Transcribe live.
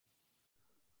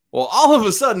Well, all of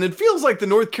a sudden, it feels like the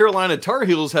North Carolina Tar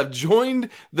Heels have joined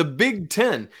the Big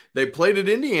Ten. They played at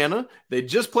Indiana. They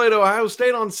just played Ohio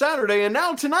State on Saturday. And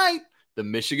now tonight, the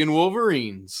Michigan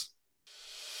Wolverines.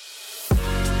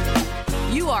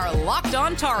 You are Locked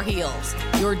On Tar Heels,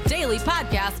 your daily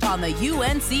podcast on the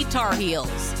UNC Tar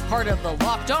Heels. Part of the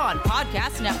Locked On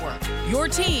Podcast Network, your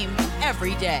team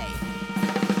every day.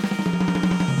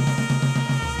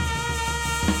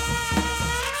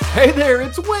 Hey there,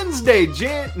 it's Wednesday.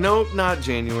 No, not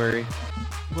January.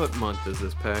 What month is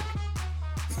this, Pack?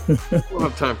 We don't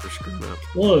have time for screwing up.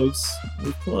 Close.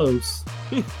 We're close.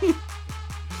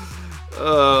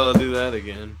 Oh, I'll do that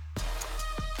again.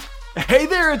 Hey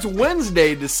there, it's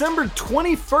Wednesday, December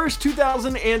 21st,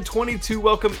 2022.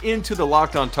 Welcome into the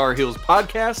Locked On Tar Heels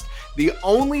podcast, the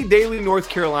only daily North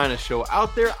Carolina show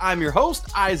out there. I'm your host,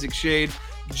 Isaac Shade.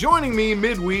 Joining me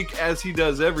midweek, as he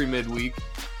does every midweek,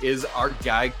 is our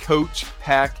guy, Coach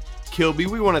Pack Kilby.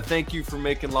 We want to thank you for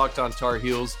making Locked On Tar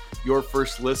Heels your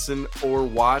first listen or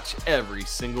watch every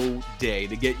single day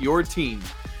to get your team.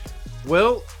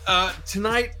 Well,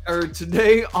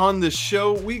 today on the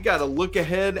show, we got to look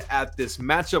ahead at this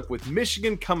matchup with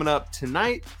Michigan coming up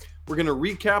tonight. We're going to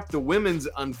recap the women's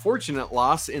unfortunate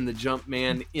loss in the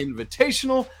Jumpman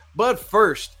Invitational. But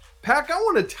first, Pack, I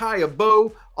want to tie a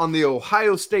bow on the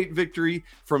Ohio State victory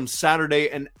from Saturday.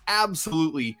 An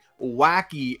absolutely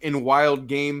wacky and wild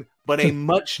game, but a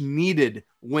much needed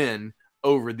win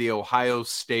over the Ohio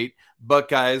State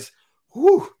Buckeyes.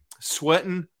 Whew,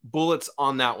 sweating bullets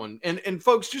on that one. And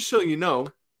folks, just so you know,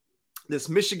 this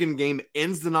Michigan game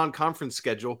ends the non-conference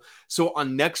schedule. So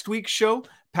on next week's show,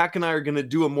 Pack and I are going to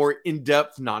do a more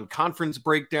in-depth non-conference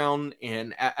breakdown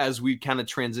and as we kind of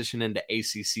transition into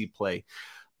ACC play.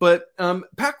 But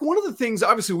Pack, one of the things,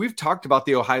 obviously we've talked about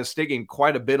the Ohio State game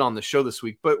quite a bit on the show this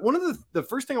week, but one of the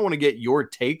first thing I want to get your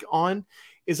take on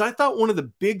is I thought one of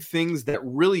the big things that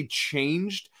really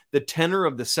changed the tenor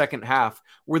of the second half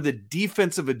were the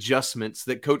defensive adjustments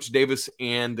that Coach Davis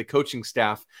and the coaching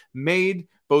staff made,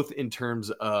 both in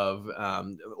terms of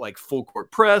like full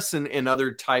court press and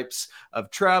other types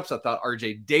of traps. I thought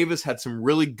RJ Davis had some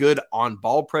really good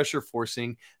on-ball pressure,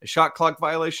 forcing a shot clock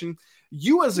violation.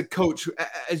 You as a coach,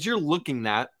 as you're looking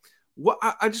at,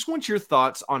 I just want your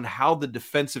thoughts on how the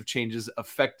defensive changes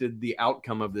affected the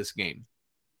outcome of this game.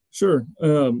 Sure.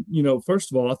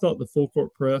 First of all, I thought the full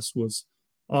court press was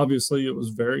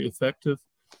very effective.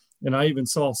 And I even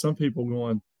saw some people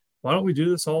going, why don't we do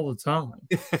this all the time?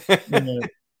 And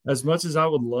as much as I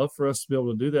would love for us to be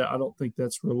able to do that, I don't think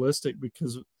that's realistic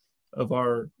because of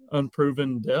our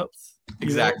unproven depth.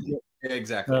 Exactly.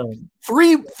 Exactly.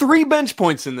 Three bench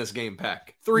points in this game,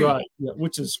 Pack. Three. Right. Yeah,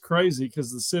 which is crazy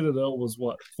because the Citadel was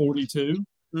 42?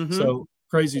 Mm-hmm. So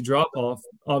crazy drop off,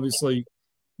 obviously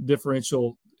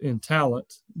differential in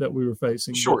talent that we were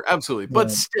facing. Sure, absolutely.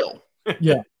 But still.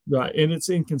 Yeah, right. And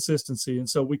it's inconsistency. And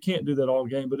so we can't do that all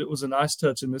game, but it was a nice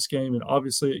touch in this game. And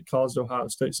obviously it caused Ohio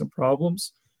State some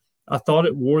problems. I thought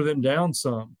it wore them down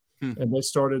some. And they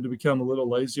started to become a little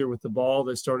lazier with the ball.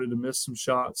 They started to miss some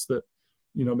shots that,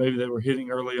 maybe they were hitting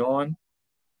early on.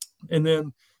 And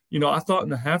then, I thought in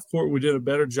the half court, we did a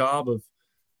better job of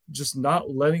just not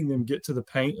letting them get to the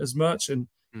paint as much. And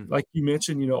like you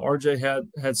mentioned, RJ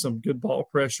had some good ball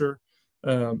pressure.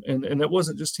 And that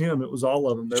wasn't just him. It was all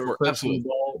of them. They were pressing the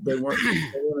ball. They weren't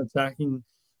attacking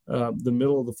the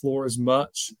middle of the floor as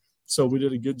much. So we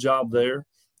did a good job there.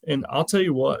 And I'll tell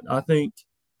you what, I think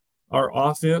our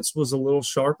offense was a little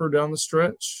sharper down the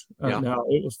stretch. Now,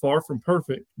 it was far from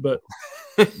perfect, but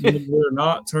we're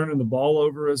not turning the ball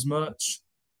over as much,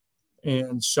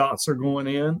 and shots are going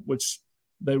in, which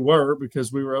they were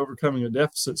because we were overcoming a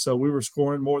deficit. So we were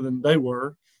scoring more than they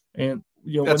were. And,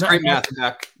 that's great math,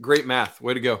 Mac. Great math.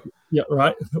 Way to go. Yeah,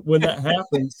 right. When that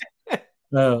happens,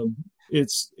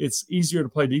 it's easier to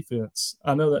play defense.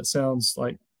 I know that sounds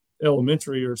like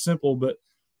elementary or simple, but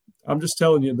I'm just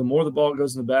telling you, the more the ball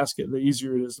goes in the basket, the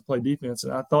easier it is to play defense.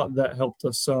 And I thought that helped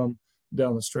us some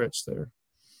down the stretch there.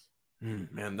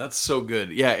 Man, that's so good.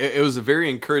 Yeah, it was a very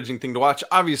encouraging thing to watch.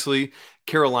 Obviously,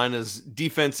 Carolina's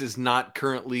defense is not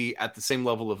currently at the same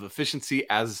level of efficiency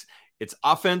as its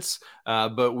offense,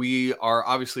 but we are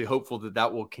obviously hopeful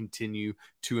that will continue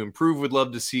to improve. We'd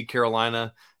love to see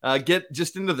Carolina get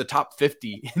just into the top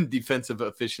 50 in defensive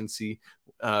efficiency,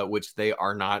 which they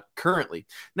are not currently.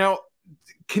 Now,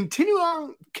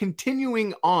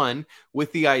 continuing on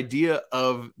with the idea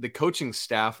of the coaching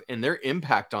staff and their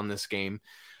impact on this game,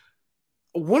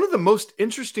 one of the most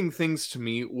interesting things to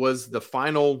me was the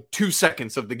final 2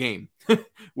 seconds of the game,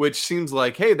 which seems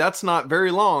like, hey, that's not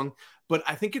very long, but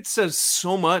I think it says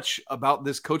so much about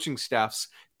this coaching staff's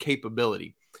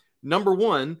capability. Number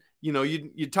one, you know,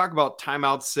 you talk about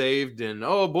timeouts saved and,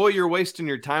 oh boy, you're wasting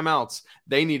your timeouts.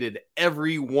 They needed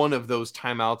every one of those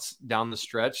timeouts down the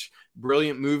stretch.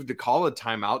 Brilliant move to call a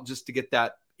timeout just to get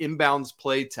that inbounds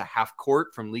play to half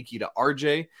court from Leaky to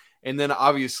RJ. And then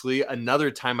obviously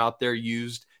another timeout there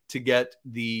used to get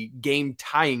the game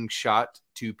tying shot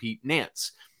to Pete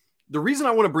Nance. The reason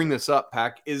I want to bring this up,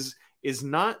 Pack, is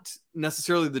not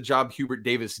necessarily the job Hubert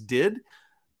Davis did,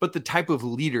 but the type of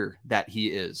leader that he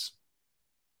is.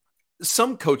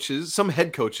 Some coaches, some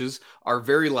head coaches are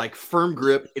very like firm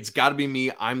grip. It's got to be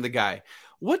me. I'm the guy.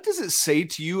 What does it say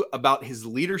to you about his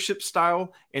leadership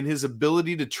style and his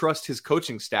ability to trust his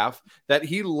coaching staff that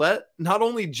he let not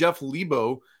only Jeff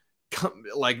Lebo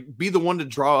be the one to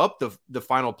draw up the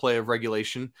final play of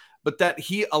regulation, but that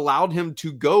he allowed him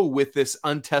to go with this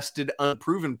untested,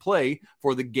 unproven play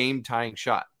for the game tying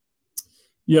shot?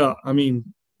 Yeah. I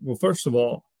mean, well, first of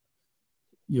all,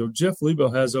 you know, Jeff Lebo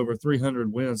has over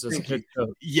 300 wins as a head coach.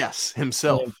 Yes,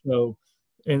 himself.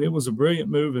 And it was a brilliant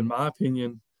move, in my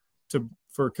opinion,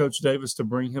 for Coach Davis to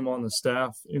bring him on the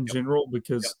staff in general,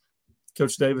 because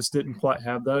Coach Davis didn't quite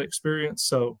have that experience.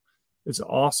 So it's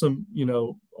awesome, you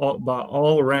know,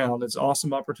 all around. It's an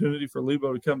awesome opportunity for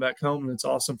Lebo to come back home, and it's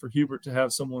awesome for Hubert to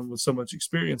have someone with so much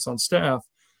experience on staff.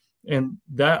 And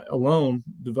that alone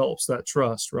develops that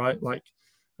trust, right? Like,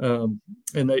 and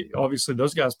they obviously,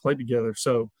 those guys played together,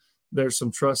 so there's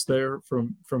some trust there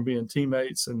from being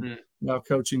teammates and now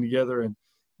coaching together, and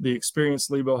the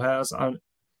experience Lebo has.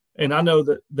 And I know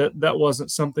that wasn't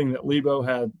something that Lebo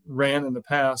had ran in the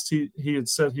past. He had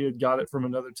said he had got it from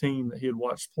another team that he had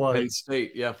watched play. Penn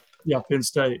State, Penn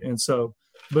State. And so,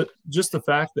 but just the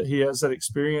fact that he has that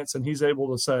experience and he's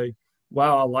able to say,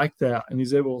 wow, I like that, and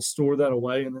he's able to store that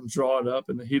away and then draw it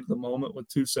up in the heat of the moment with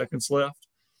 2 seconds left.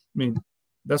 I mean,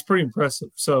 that's pretty impressive.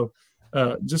 So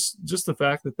just the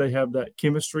fact that they have that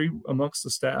chemistry amongst the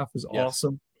staff is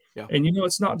awesome. Yeah. And, you know,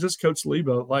 it's not just Coach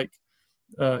Lebo. Like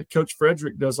Coach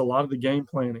Frederick does a lot of the game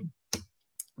planning.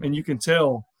 And you can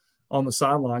tell on the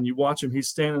sideline, you watch him, he's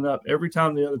standing up. Every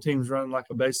time the other team's running like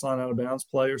a baseline out of bounds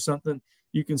play or something,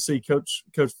 you can see Coach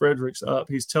Frederick's up.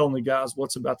 He's telling the guys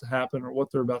what's about to happen or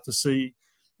what they're about to see.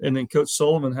 And then Coach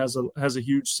Sullivan has a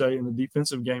huge say in the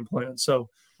defensive game plan. So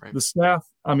the staff,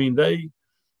 I mean,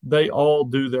 they all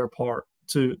do their part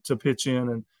to pitch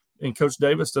in, and Coach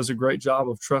Davis does a great job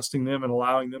of trusting them and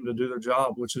allowing them to do their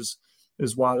job, which is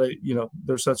why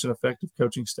they're such an effective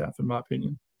coaching staff, in my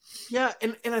opinion. Yeah.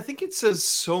 And I think it says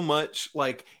so much.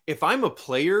 Like, if I'm a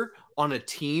player on a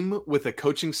team with a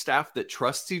coaching staff that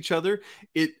trusts each other,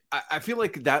 I feel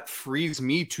like that frees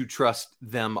me to trust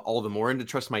them all the more and to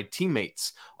trust my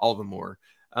teammates all the more.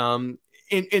 And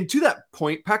to that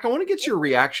point, Pac, I want to get your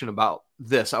reaction about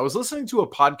this. I was listening to a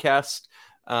podcast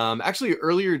actually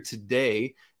earlier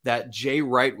today that Jay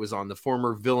Wright was on, the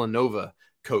former Villanova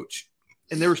coach.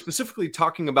 And they were specifically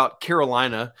talking about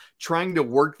Carolina trying to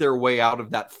work their way out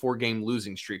of that 4-game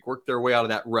losing streak, work their way out of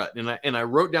that rut. And I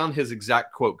wrote down his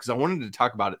exact quote because I wanted to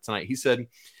talk about it tonight. He said,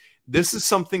 this is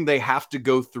something they have to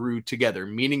go through together,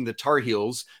 meaning the Tar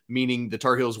Heels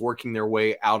working their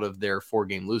way out of their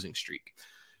 4-game losing streak.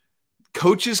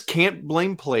 Coaches can't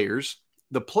blame players.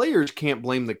 The players can't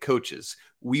blame the coaches.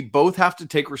 We both have to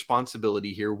take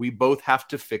responsibility here. We both have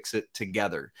to fix it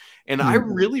together. And I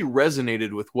really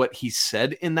resonated with what he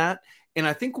said in that. And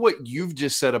I think what you've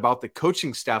just said about the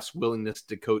coaching staff's willingness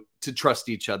to trust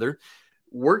each other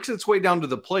works its way down to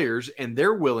the players and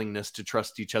their willingness to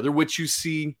trust each other, which you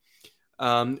see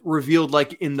revealed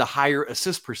like in the higher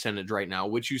assist percentage right now,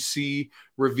 which you see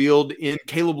revealed in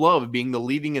Caleb Love being the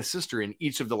leading assister in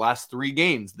each of the last 3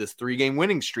 games, this 3-game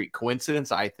winning streak.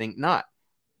 Coincidence? I think not.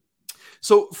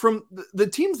 So from the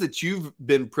teams that you've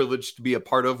been privileged to be a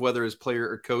part of, whether as player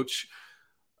or coach,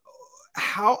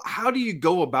 how do you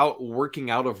go about working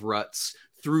out of ruts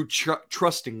through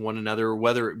trusting one another,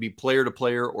 whether it be player to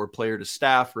player or player to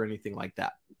staff or anything like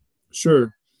that?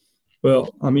 Sure.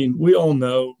 Well, I mean, we all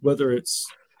know, whether it's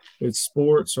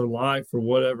sports or life or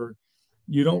whatever,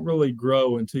 you don't really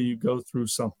grow until you go through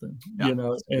something, you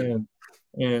know,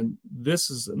 and this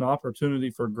is an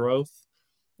opportunity for growth.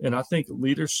 And I think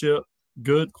leadership,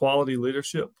 good quality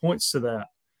leadership, points to that.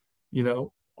 You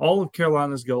know, all of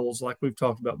Carolina's goals, like we've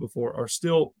talked about before, are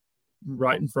still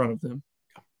right in front of them.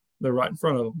 They're right in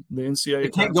front of them. The NCAA. They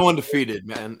can't go undefeated,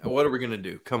 man. What are we going to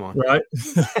do? Come on. Right.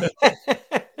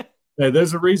 Hey,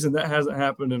 there's a reason that hasn't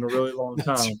happened in a really long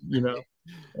time, you know.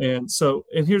 And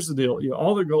here's the deal. You know,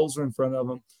 all their goals are in front of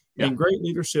them. Yeah. And great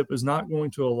leadership is not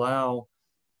going to allow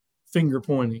finger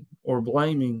pointing or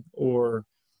blaming or,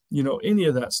 you know, any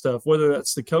of that stuff, whether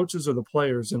that's the coaches or the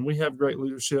players. And we have great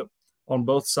leadership on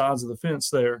both sides of the fence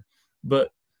there.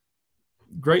 But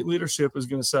great leadership is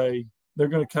going to say, they're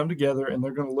going to come together and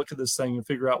they're going to look at this thing and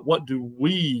figure out, what do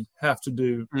we have to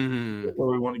do where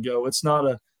we want to go? It's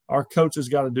not our coaches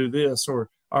got to do this or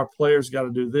our players got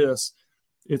to do this.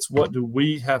 It's what do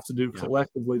we have to do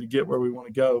collectively to get where we want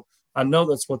to go. I know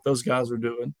that's what those guys are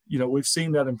doing. We've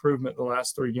seen that improvement the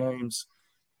last 3 games,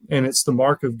 and it's the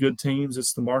mark of good teams.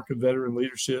 It's the mark of veteran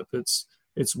leadership. It's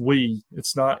we.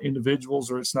 It's not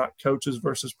individuals, or it's not coaches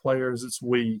versus players. It's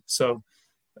we. So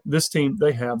this team,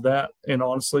 they have that, and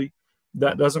honestly,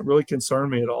 that doesn't really concern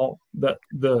me at all. That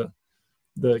the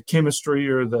chemistry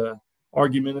or the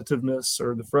argumentativeness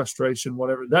or the frustration,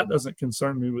 whatever, that doesn't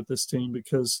concern me with this team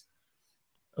because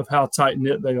of how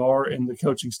tight-knit they are and the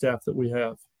coaching staff that we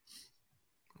have.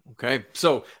 Okay,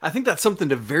 so I think that's something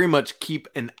to very much keep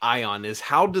an eye on, is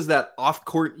how does that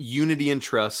off-court unity and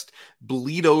trust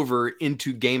bleed over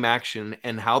into game action,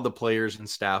 and how the players and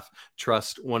staff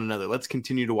trust one another. Let's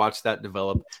continue to watch that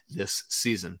develop this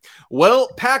season. Well,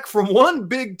 Pack, from one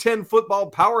Big Ten football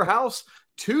powerhouse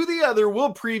to the other,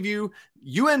 we'll preview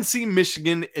UNC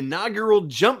Michigan inaugural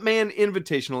Jumpman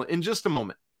Invitational in just a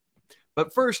moment.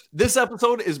 But first, this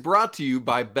episode is brought to you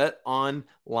by BetOnline.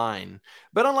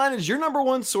 BetOnline is your number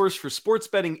one source for sports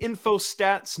betting info,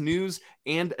 stats, news,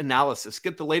 and analysis.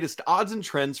 Get the latest odds and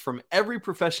trends from every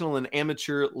professional and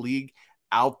amateur league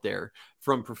out there.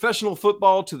 From professional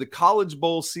football to the college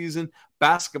bowl season,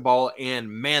 basketball, and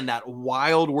man, that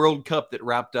wild World Cup that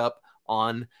wrapped up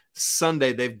on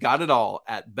Sunday. They've got it all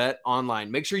at BetOnline.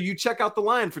 Make sure you check out the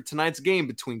line for tonight's game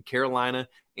between Carolina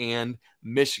and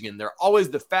Michigan. They're always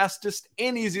the fastest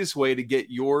and easiest way to get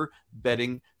your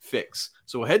betting fix.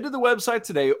 So head to the website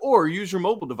today or use your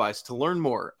mobile device to learn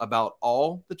more about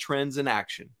all the trends in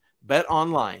action.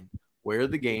 BetOnline, where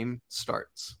the game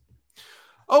starts.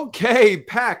 Okay,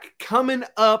 Pack, coming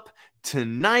up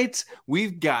tonight,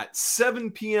 we've got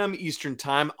 7 p.m. Eastern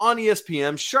time on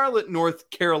ESPN, Charlotte, North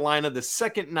Carolina, the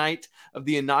second night of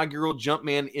the inaugural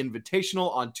Jumpman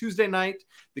Invitational. On Tuesday night,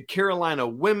 the Carolina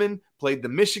women played the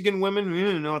Michigan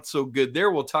women. Not so good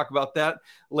there. We'll talk about that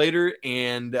later.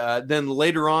 And then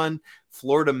later on,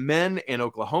 Florida men and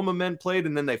Oklahoma men played,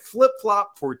 and then they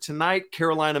flip-flop for tonight,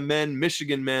 Carolina men,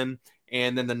 Michigan men.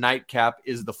 And then the nightcap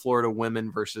is the Florida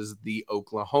women versus the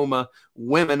Oklahoma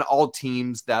women, all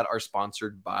teams that are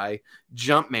sponsored by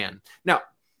Jumpman. Now,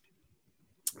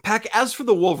 Pack, as for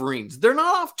the Wolverines, they're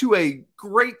not off to a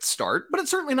great start, but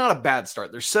it's certainly not a bad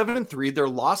start. They're 7-3. Their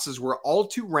losses were all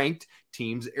to ranked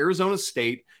teams: Arizona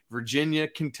State, Virginia,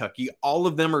 Kentucky. All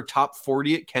of them are top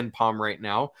 40 at KenPom right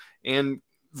now. And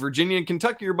Virginia and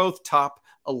Kentucky are both top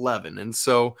 11. And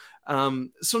so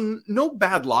no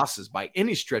bad losses by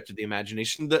any stretch of the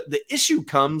imagination. The issue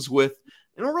comes with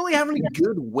they don't really have any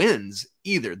good wins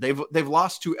either. They've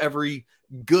lost to every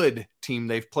good team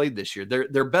they've played this year.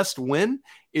 Their best win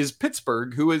is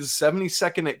Pittsburgh, who is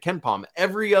 72nd at KenPom.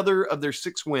 Every other of their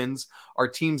 6 wins are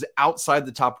teams outside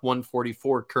the top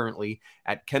 144 currently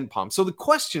at KenPom. So the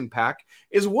question, Pack,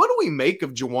 is what do we make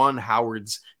of Juwan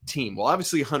Howard's team? Well,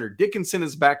 obviously Hunter Dickinson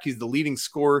is back. He's the leading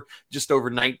scorer, just over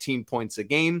 19 points a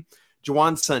game.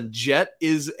 Juwan's son Jet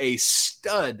is a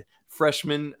stud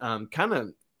freshman, kind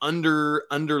of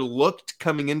underlooked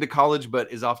coming into college,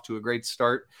 but is off to a great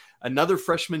start. Another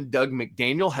freshman, Doug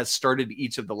McDaniel, has started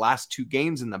each of the last 2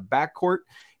 games in the backcourt.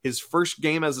 His first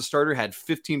game as a starter had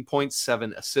 15 points,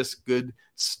 7 assists. Good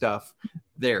stuff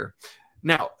there.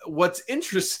 Now, what's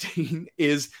interesting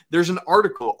is there's an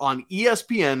article on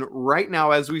ESPN right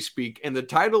now as we speak, and the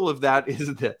title of that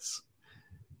is this: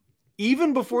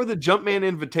 even before the Jumpman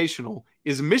Invitational,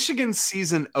 is Michigan's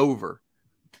season over?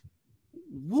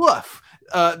 Woof.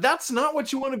 That's not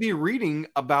what you want to be reading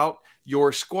about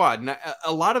your squad. And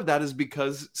a lot of that is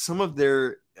because some of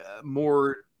their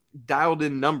more dialed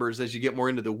in numbers, as you get more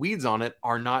into the weeds on it,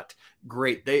 are not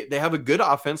great. They have a good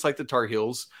offense like the Tar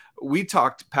Heels. We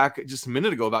talked, Pack, just a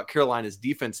minute ago about Carolina's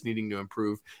defense needing to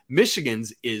improve.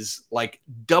 Michigan's is like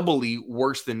doubly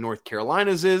worse than North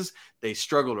Carolina's is. They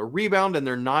struggle to rebound, and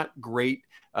they're not great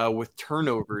with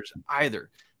turnovers either.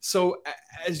 So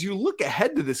as you look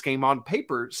ahead to this game on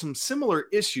paper, some similar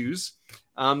issues,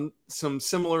 some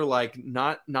similar, like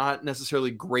not necessarily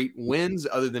great wins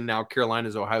other than now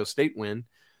Carolina's Ohio State win.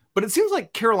 But it seems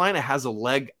like Carolina has a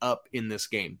leg up in this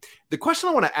game. The question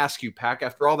I want to ask you, Pack,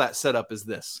 after all that setup is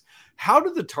this: how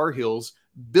do the Tar Heels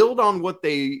build on what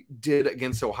they did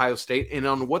against Ohio State and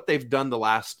on what they've done the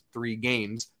last 3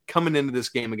 games coming into this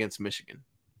game against Michigan?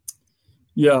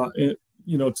 Yeah,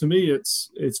 to me,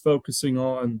 it's focusing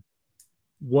on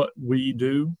what we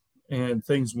do and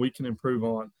things we can improve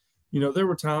on. There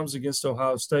were times against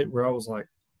Ohio State where I was like,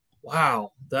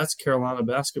 wow, that's Carolina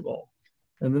basketball.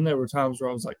 And then there were times where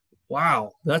I was like,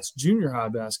 wow, that's junior high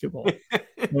basketball.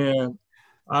 And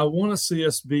I want to see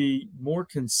us be more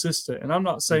consistent. And I'm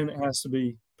not saying it has to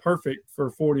be perfect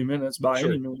for 40 minutes by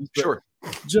any means, but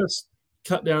just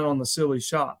cut down on the silly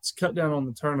shots, cut down on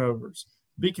the turnovers,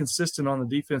 be consistent on the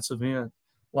defensive end.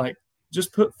 Like,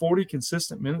 just put 40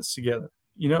 consistent minutes together.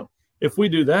 You know, if we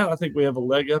do that, I think we have a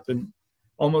leg up in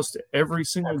almost every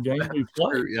single game we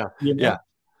play. Yeah.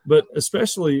 But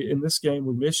especially in this game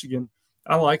with Michigan,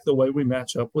 I like the way we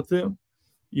match up with them.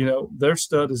 You know, their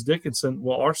stud is Dickinson.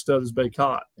 Well, our stud is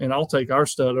Bacot, and I'll take our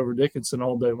stud over Dickinson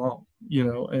all day long, you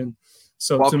know. And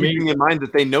so while to keeping me, in mind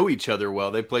that they know each other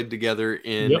well, they played together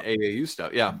in AAU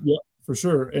stuff. Yeah, for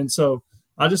sure. And so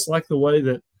I just like the way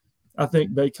that I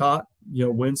think Bacot, you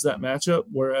know, wins that matchup.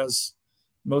 Whereas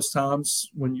most times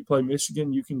when you play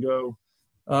Michigan, you can go,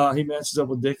 he matches up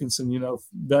with Dickinson. You know,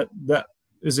 that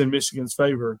is in Michigan's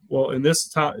favor. Well, in this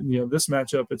time, you know, this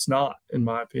matchup, it's not, in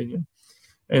my opinion.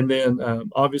 And then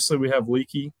obviously we have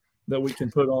Leaky that we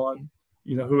can put on,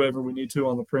 you know, whoever we need to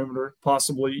on the perimeter,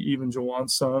 possibly even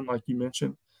Jawan's son, like you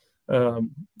mentioned.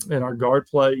 And our guard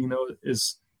play, you know,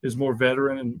 is more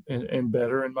veteran and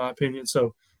better, in my opinion.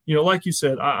 So, you know, like you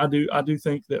said, I do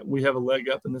think that we have a leg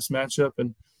up in this matchup,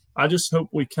 and I just hope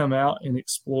we come out and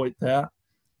exploit that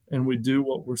and we do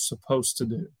what we're supposed to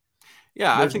do.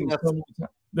 Yeah, I think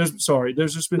there's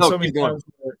just been so many times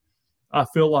where I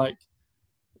feel like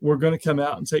we're going to come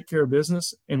out and take care of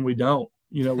business, and we don't.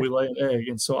 You know, we lay an egg.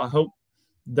 And so I hope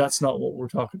that's not what we're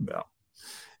talking about.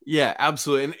 Yeah,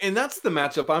 absolutely. And that's the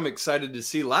matchup I'm excited to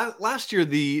see. Last year,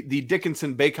 the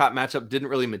Dickinson-Bacot matchup didn't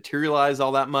really materialize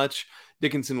all that much.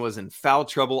 Dickinson was in foul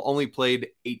trouble, only played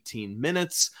 18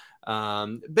 minutes.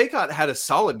 Bacot had a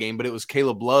solid game, but it was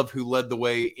Caleb Love who led the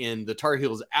way in the Tar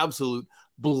Heels' absolute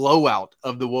blowout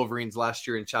of the Wolverines last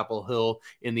year in Chapel Hill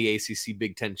in the ACC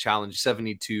Big Ten Challenge,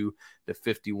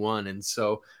 72-51. And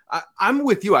so I'm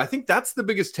with you. I think that's the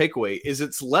biggest takeaway. Is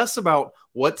it's less about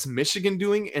what's Michigan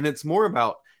doing, and it's more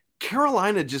about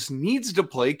Carolina just needs to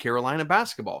play Carolina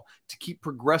basketball to keep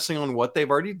progressing on what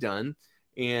they've already done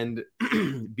and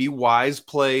be wise,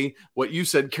 play what you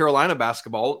said, Carolina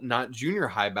basketball, not junior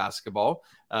high basketball,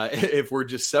 if we're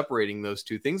just separating those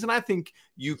two things. And I think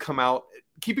you come out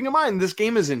keeping in mind this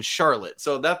game is in Charlotte.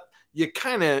 So that you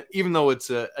kind of, even though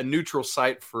it's a neutral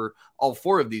site for all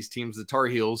four of these teams, the Tar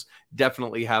Heels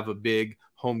definitely have a big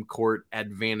home court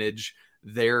advantage.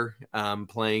 They're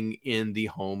playing in the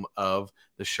home of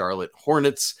the Charlotte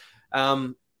Hornets.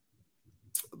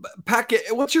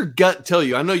 Packett, what's your gut tell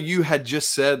you? I know you had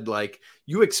just said, like,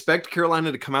 you expect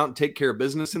Carolina to come out and take care of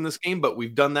business in this game, but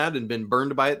we've done that and been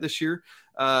burned by it this year.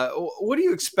 What are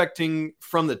you expecting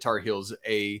from the Tar Heels?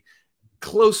 A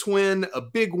close win, a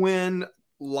big win,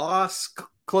 loss,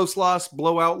 close loss,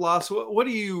 blowout loss? What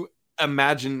do you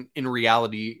imagine in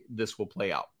reality this will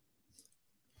play out?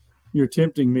 You're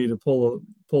tempting me to pull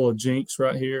a jinx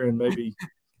right here and maybe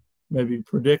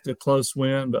predict a close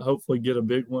win, but hopefully get a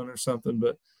big one or something.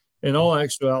 But in all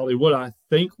actuality, what I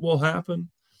think will happen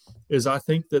is I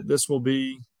think that this will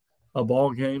be a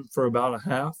ball game for about a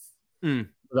half.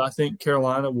 But I think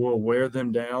Carolina will wear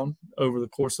them down over the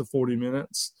course of 40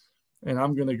 minutes. And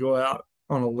I'm going to go out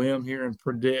on a limb here and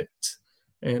predict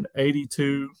an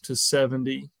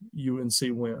 82-70 UNC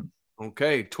win.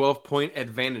 Okay, 12-point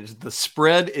advantage. The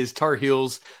spread is Tar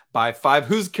Heels by 5.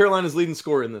 Who's Carolina's leading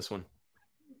scorer in this one?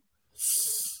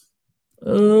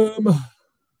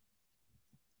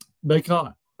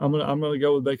 Bacot. I'm gonna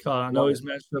go with Bacot. I know he's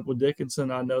matched up with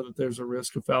Dickinson. I know that there's a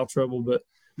risk of foul trouble, but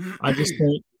I just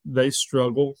think they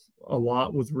struggle a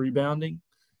lot with rebounding,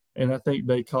 and I think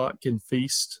Bacot can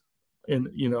feast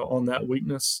on that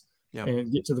weakness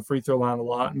and get to the free throw line a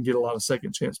lot and get a lot of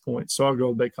second chance points. So I'll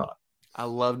go with Bacot. I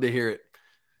love to hear it.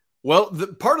 Well,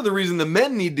 part of the reason the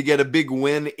men need to get a big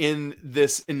win in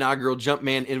this inaugural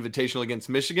Jumpman Invitational against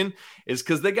Michigan is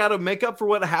because they got to make up for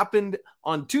what happened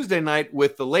on Tuesday night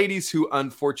with the ladies who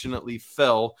unfortunately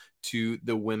fell to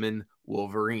the women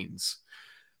Wolverines.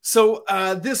 So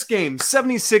this game,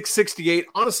 76-68,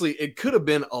 honestly, it could have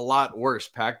been a lot worse,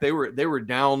 Pac. They were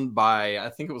down by, I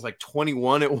think it was like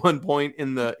 21 at one point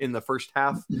in the first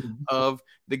half of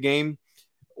the game.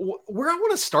 Where I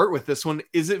want to start with this one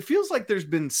is it feels like there's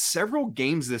been several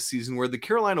games this season where the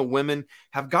Carolina women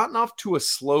have gotten off to a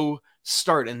slow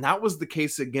start, and that was the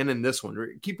case again in this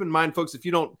one. Keep in mind, folks, if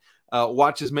you don't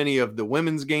watch as many of the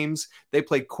women's games, they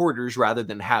play quarters rather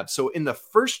than halves. So in the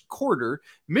first quarter,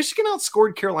 Michigan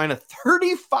outscored Carolina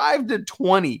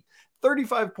 35-20,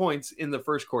 35 points in the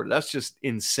first quarter. That's just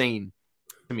insane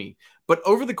to me. But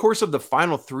over the course of the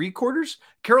final three quarters,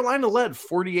 Carolina led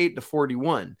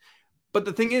 48-41. But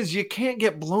the thing is, you can't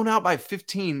get blown out by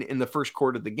 15 in the first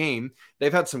quarter of the game.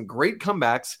 They've had some great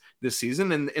comebacks this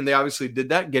season, and they obviously did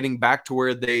that, getting back to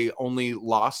where they only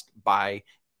lost by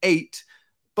 8.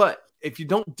 But if you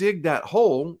don't dig that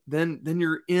hole, then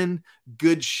you're in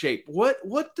good shape.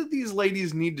 What do these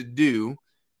ladies need to do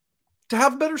to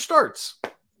have better starts?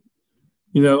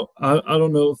 You know, I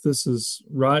don't know if this is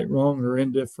right, wrong, or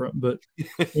indifferent, but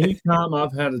anytime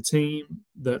I've had a team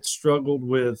that struggled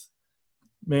with,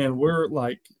 man,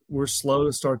 we're slow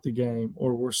to start the game,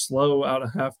 or we're slow out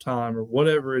of halftime, or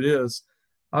whatever it is,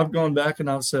 I've gone back and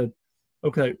I've said,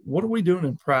 okay, what are we doing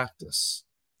in practice?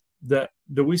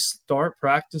 Do we start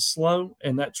practice slow,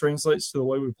 and that translates to the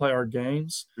way we play our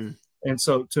games? And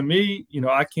so to me, you know,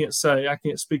 I can't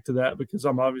speak to that because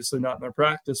I'm obviously not in their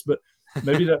practice, but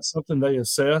maybe that's something they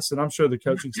assess, and I'm sure the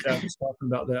coaching staff is talking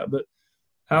about that. But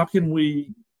how can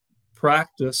we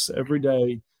practice every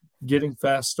day getting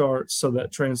fast starts so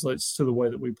that translates to the way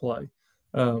that we play?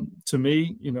 To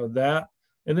me, you know, that,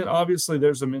 and then obviously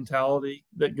there's a mentality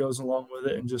that goes along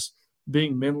with it, and just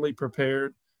being mentally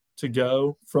prepared to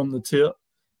go from the tip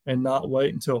and not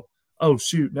wait until, oh,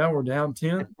 shoot, now we're down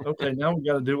 10. Okay, now we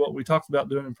got to do what we talked about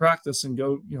doing in practice and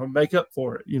go, you know, make up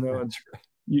for it, you know. And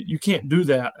you can't do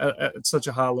that at such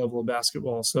a high level of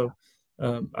basketball. So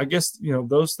I guess, you know,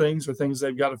 those things are things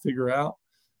they've got to figure out.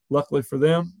 Luckily for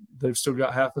them, they've still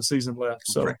got half a season left.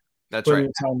 So that's plenty right.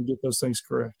 of time to get those things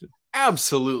corrected.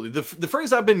 Absolutely. The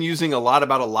phrase I've been using a lot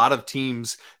about a lot of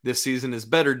teams this season is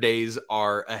better days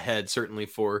are ahead, certainly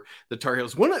for the Tar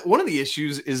Heels. One of the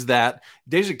issues is that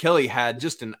Deja Kelly had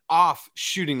just an off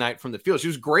shooting night from the field. She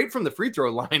was great from the free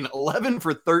throw line, 11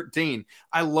 for 13.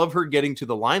 I love her getting to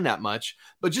the line that much,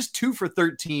 but just 2 for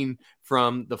 13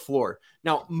 from the floor.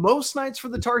 Now, most nights for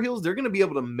the Tar Heels, they're going to be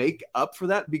able to make up for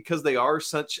that because they are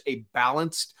such a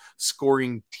balanced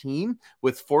scoring team,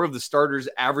 with 4 of the starters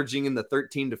averaging in the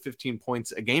 13 to 15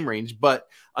 points a game range. But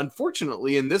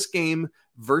unfortunately, in this game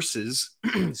versus,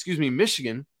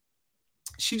 Michigan,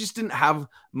 she just didn't have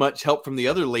much help from the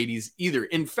other ladies either.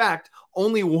 In fact,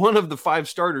 only one of the 5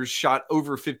 starters shot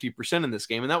over 50% in this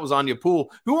game, and that was Anya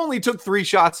Poole, who only took 3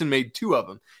 shots and made 2 of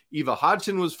them. Eva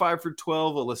Hodgson was 5 for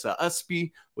 12, Alyssa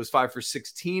Usby was 5 for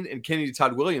 16, and Kennedy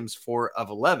Todd Williams 4 of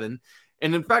 11.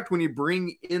 And in fact, when you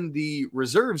bring in the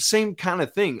reserves, same kind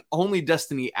of thing. Only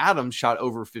Destiny Adams shot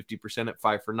over 50% at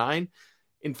 5 for 9.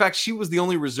 In fact, she was the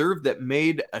only reserve that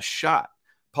made a shot.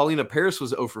 Paulina Paris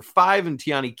was 0 for 5, and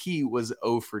Tiani Key was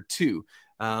 0 for 2.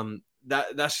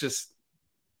 That's just,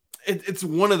 it's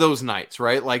one of those nights,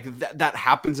 right? Like that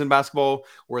happens in basketball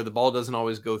where the ball doesn't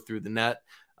always go through the net.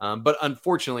 But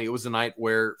unfortunately, it was a night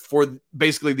where for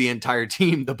basically the entire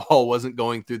team, the ball wasn't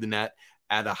going through the net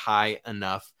at a high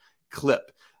enough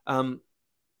clip. One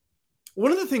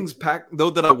of the things, Pac, though,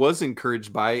 that I was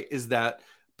encouraged by is that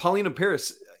Paulina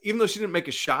Paris, even though she didn't make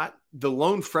a shot, the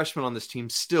lone freshman on this team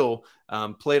still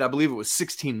played, I believe it was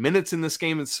 16 minutes in this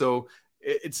game. And so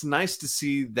it's nice to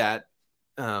see that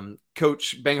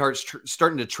Coach Banghart's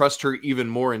starting to trust her even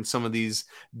more in some of these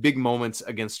big moments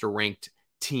against a ranked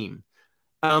team.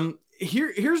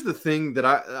 Here's the thing that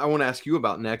I want to ask you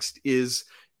about next is,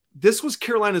 this was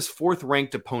Carolina's 4th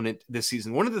ranked opponent this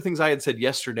season. One of the things I had said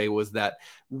yesterday was that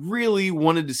really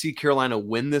wanted to see Carolina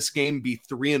win this game, be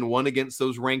 3-1 against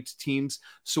those ranked teams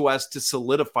so as to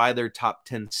solidify their top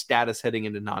 10 status heading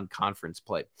into non-conference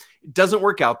play. It doesn't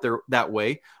work out there that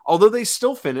way, although they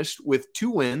still finished with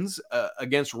 2 wins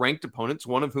against ranked opponents,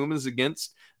 one of whom is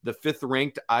against the 5th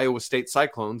ranked Iowa State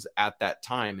Cyclones at that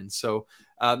time. And so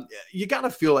you got to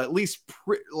feel at least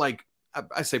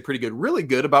I say pretty good, really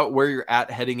good about where you're at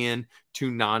heading in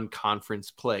to non-conference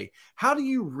play. How do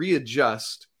you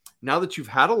readjust now that you've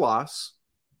had a loss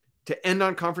to end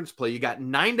non-conference play? You got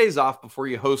 9 days off before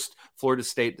you host Florida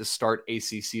State to start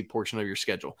ACC portion of your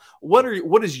schedule. What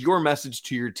is your message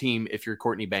to your team if you're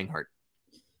Courtney Banghart?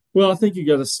 Well, I think you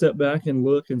got to step back and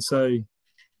look and say,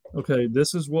 okay,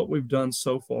 this is what we've done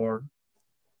so far.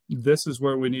 This is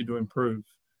where we need to improve.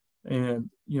 And,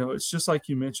 you know, it's just like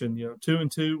you mentioned, you know,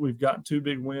 2-2, we've gotten 2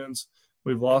 big wins.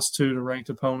 We've lost 2 to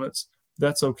ranked opponents.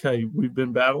 That's okay. We've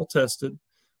been battle tested.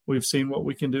 We've seen what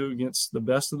we can do against the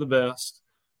best of the best.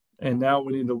 And now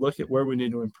we need to look at where we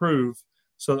need to improve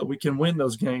so that we can win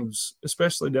those games,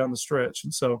 especially down the stretch.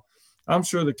 And so I'm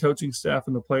sure the coaching staff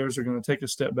and the players are going to take a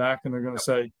step back and they're going to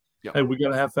say, hey, we got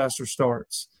to have faster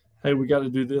starts. Hey, we got to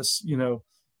do this, you know,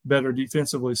 better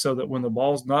defensively so that when the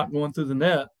ball's not going through the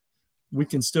net, we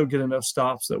can still get enough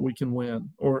stops that we can win,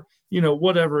 or, you know,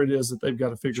 whatever it is that they've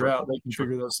got to figure out, they can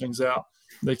figure those things out.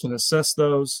 They can assess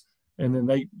those, and then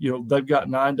they've got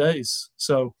 9 days.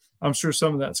 So I'm sure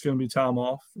some of that's going to be time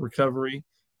off, recovery,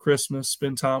 Christmas,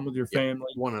 spend time with your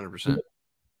family. 100%.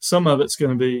 Some of it's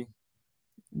going to be,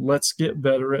 let's get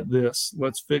better at this.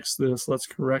 Let's fix this. Let's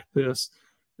correct this.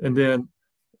 And then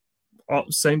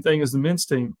same thing as the men's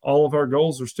team. All of our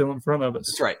goals are still in front of us.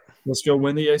 That's right. Let's go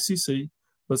win the ACC.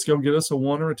 Let's go get us a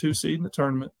 1 or a 2 seed in the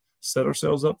tournament, set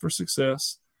ourselves up for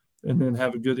success, and then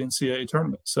have a good NCAA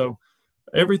tournament. So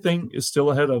everything is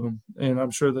still ahead of them. And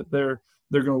I'm sure that they're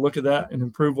going to look at that and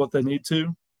improve what they need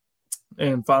to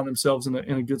and find themselves in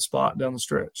a good spot down the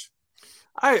stretch.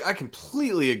 I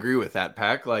completely agree with that,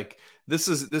 Pack. Like this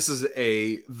is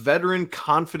a veteran,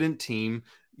 confident team.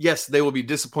 Yes, they will be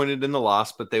disappointed in the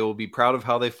loss, but they will be proud of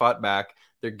how they fought back.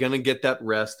 They're going to get that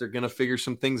rest. They're going to figure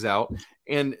some things out.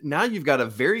 And now you've got a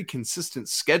very consistent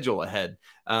schedule ahead.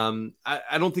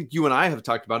 I don't think you and I have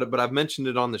talked about it, but I've mentioned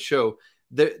it on the show.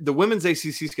 The women's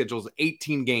ACC schedule is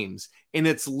 18 games, and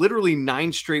it's literally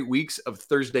 9 straight weeks of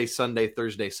Thursday, Sunday,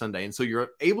 Thursday, Sunday. And so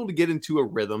you're able to get into a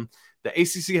rhythm. The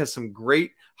ACC has some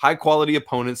great high-quality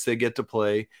opponents they get to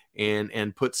play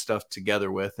and put stuff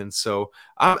together with. And so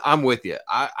I'm with you.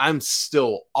 I'm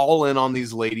still all in on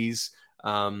these ladies.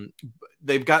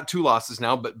 They've got 2 losses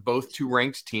now, but both 2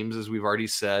 ranked teams, as we've already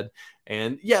said.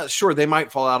 And yeah, sure, they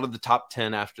might fall out of the top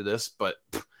 10 after this, but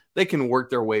they can work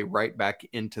their way right back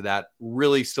into that.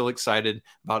 Really still excited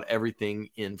about everything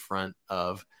in front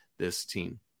of this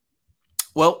team.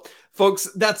 Well, folks,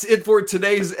 that's it for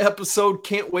today's episode.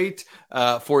 Can't wait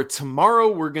for tomorrow.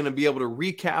 We're going to be able to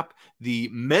recap the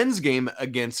men's game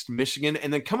against Michigan.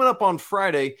 And then coming up on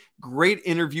Friday, great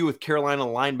interview with Carolina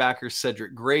linebacker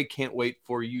Cedric Gray. Can't wait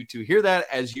for you to hear that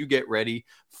as you get ready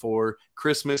for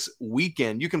Christmas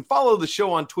weekend. You can follow the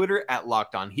show on Twitter at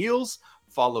Locked On Heels.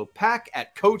 Follow Pack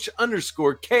at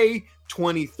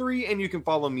Coach_K23, and you can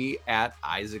follow me at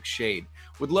Isaac Shade.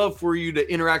 Would love for you to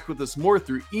interact with us more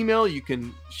through email. You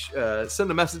can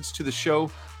send a message to the show,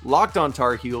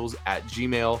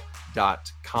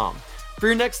 lockedontarheels@gmail.com. For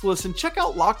your next listen, check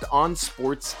out Locked On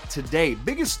Sports Today.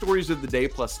 Biggest stories of the day,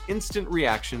 plus instant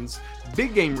reactions,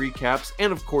 big game recaps,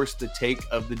 and of course, the take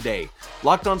of the day.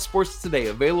 Locked On Sports Today,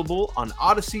 available on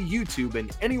Odyssey, YouTube,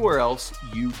 and anywhere else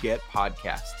you get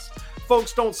podcasts.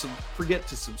 Folks, don't forget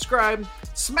to subscribe,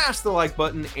 smash the like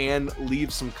button, and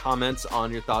leave some comments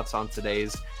on your thoughts on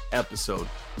today's episode.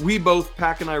 We both,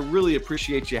 Pack and I, really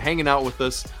appreciate you hanging out with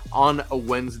us on a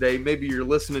Wednesday. Maybe you're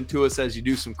listening to us as you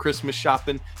do some Christmas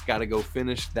shopping. Got to go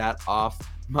finish that off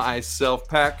myself,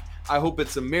 Pack. I hope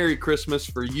it's a Merry Christmas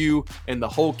for you and the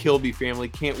whole Kilby family.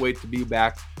 Can't wait to be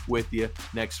back with you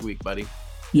next week, buddy.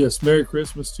 Yes, Merry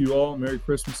Christmas to you all. Merry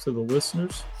Christmas to the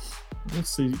listeners.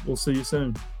 We'll see you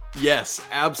soon. Yes,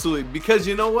 absolutely. Because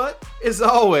you know what? It's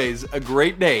always a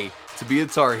great day to be a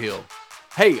Tar Heel.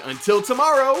 Hey, until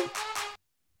tomorrow,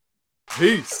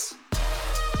 peace.